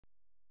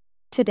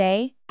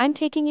Today, I'm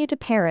taking you to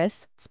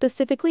Paris,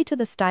 specifically to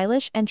the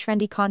stylish and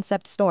trendy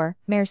concept store,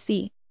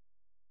 Merci.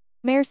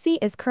 Merci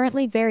is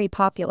currently very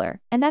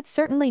popular, and that's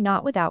certainly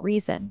not without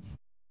reason.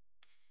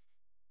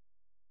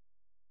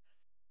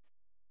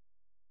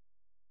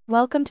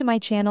 Welcome to my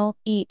channel,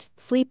 Eat,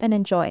 Sleep and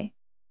Enjoy.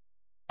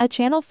 A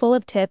channel full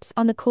of tips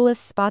on the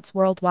coolest spots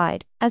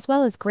worldwide, as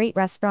well as great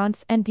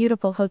restaurants and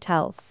beautiful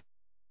hotels.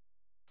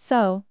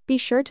 So, be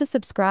sure to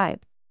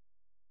subscribe.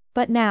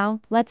 But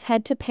now, let's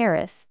head to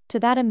Paris, to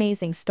that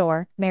amazing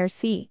store,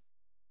 Merci.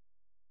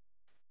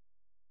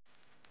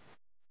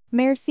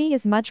 Merci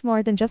is much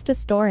more than just a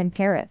store in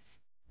Paris.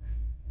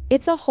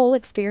 It's a whole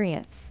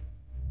experience.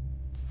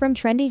 From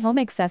trendy home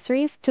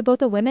accessories to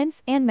both a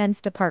women's and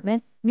men's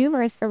department,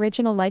 numerous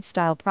original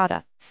lifestyle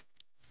products.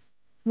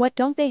 What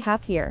don't they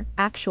have here,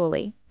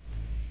 actually?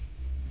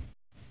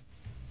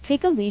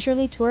 Take a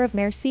leisurely tour of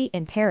Merci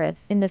in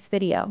Paris in this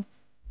video.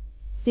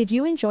 Did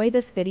you enjoy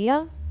this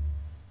video?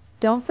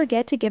 Don't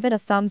forget to give it a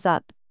thumbs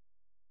up.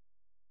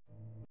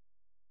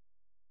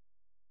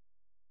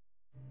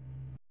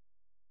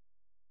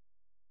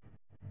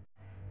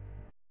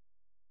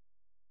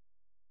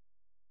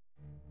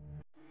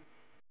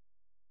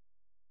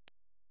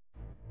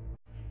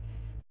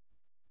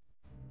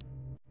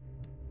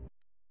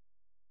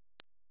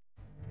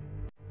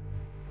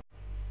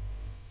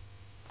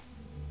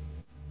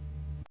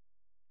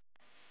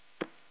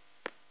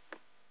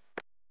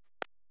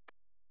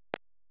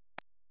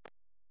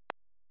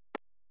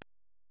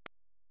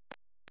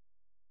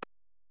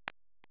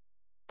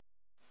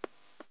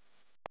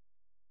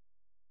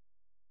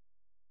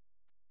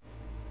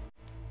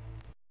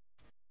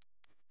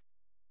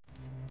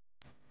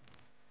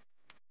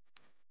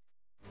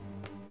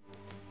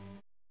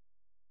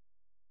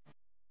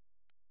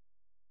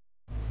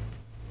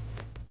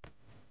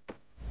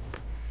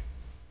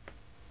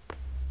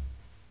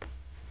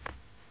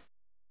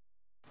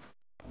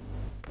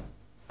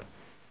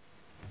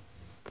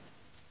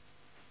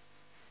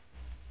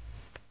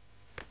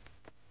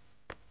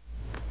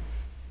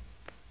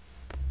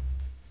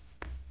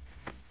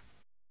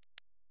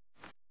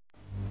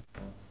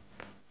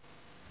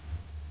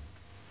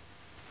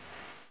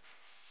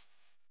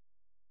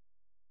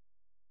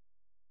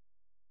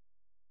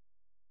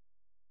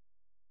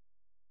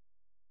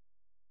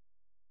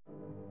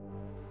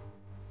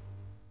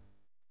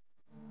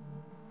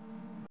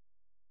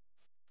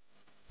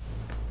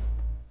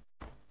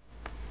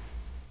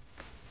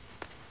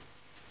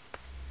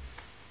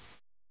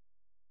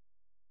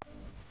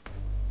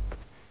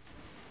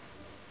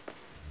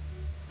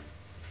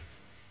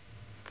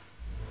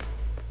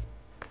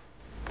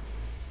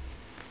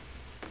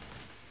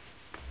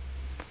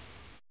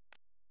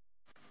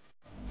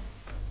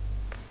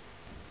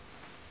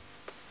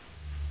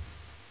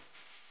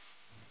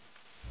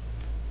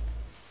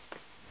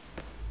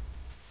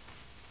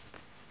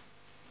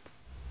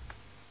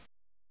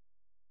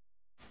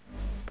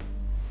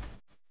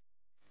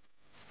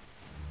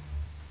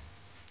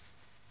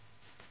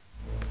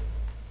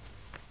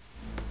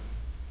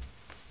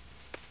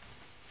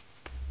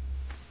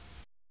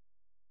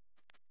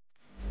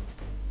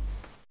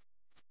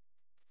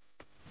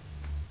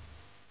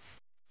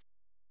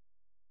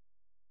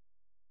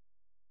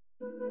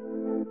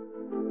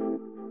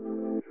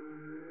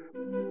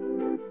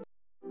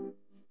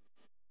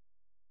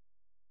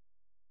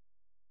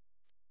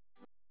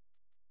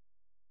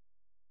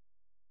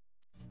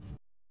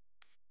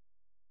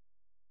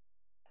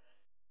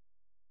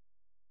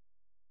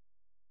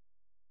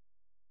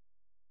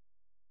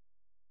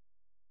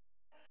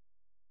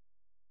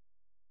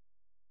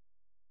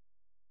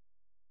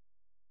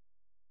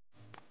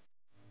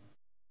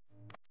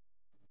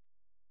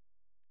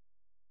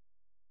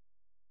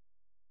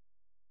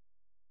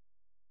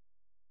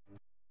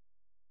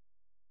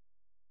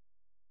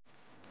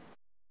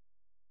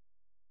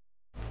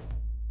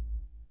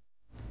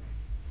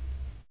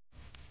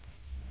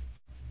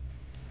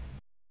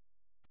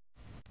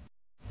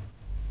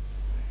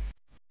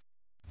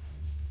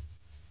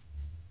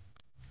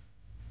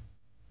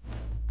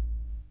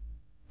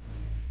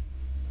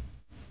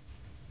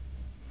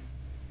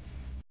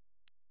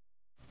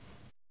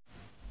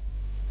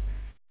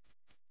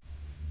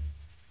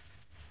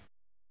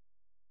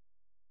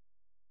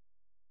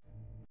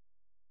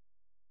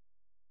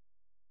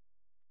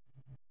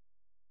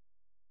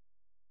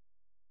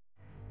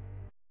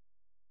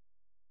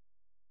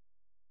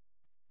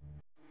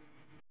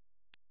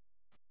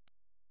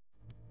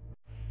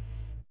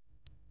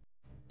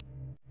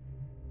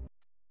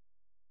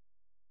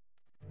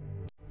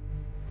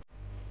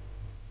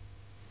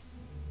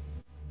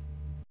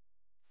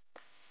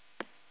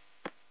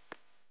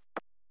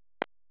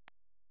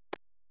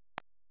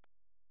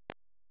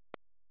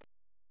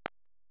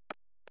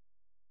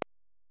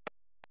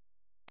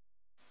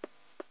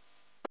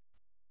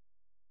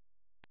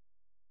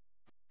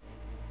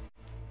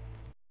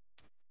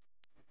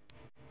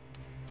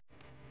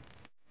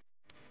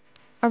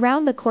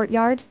 Around the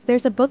courtyard,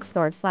 there's a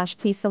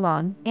bookstore/tea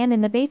salon, and in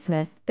the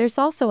basement, there's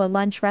also a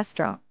lunch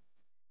restaurant.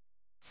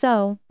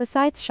 So,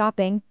 besides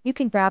shopping, you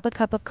can grab a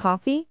cup of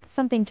coffee,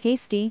 something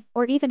tasty,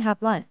 or even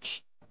have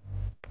lunch.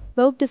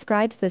 Vogue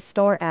describes this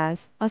store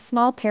as a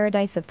small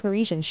paradise of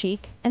Parisian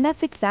chic, and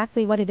that's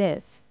exactly what it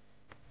is.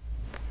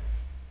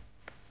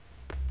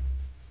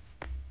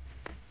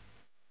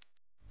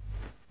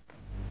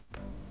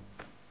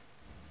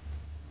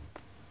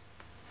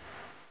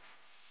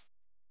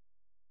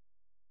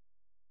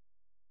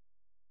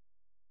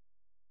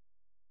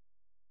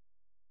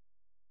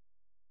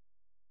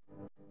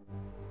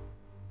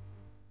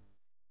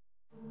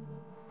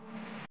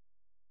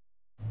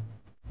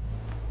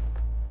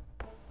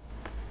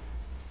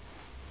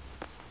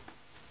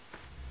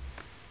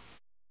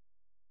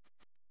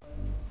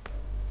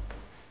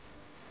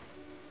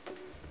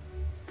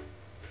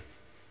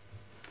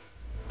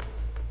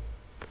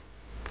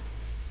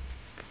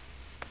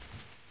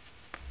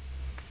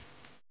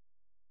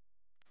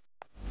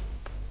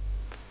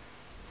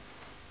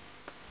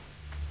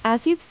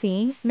 As you've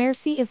seen,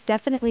 Merci is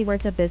definitely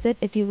worth a visit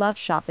if you love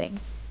shopping.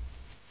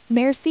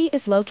 Merci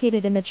is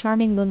located in the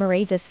charming Le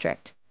Marais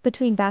district,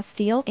 between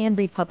Bastille and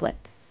Republic.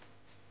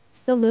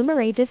 The Le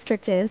Marais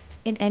district is,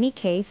 in any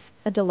case,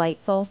 a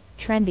delightful,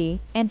 trendy,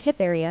 and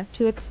hip area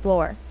to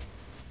explore.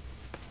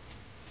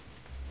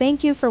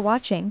 Thank you for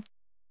watching.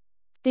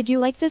 Did you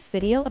like this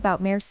video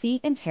about Merci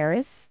in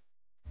Paris?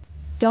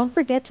 Don't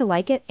forget to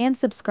like it and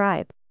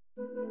subscribe.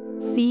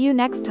 See you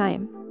next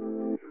time.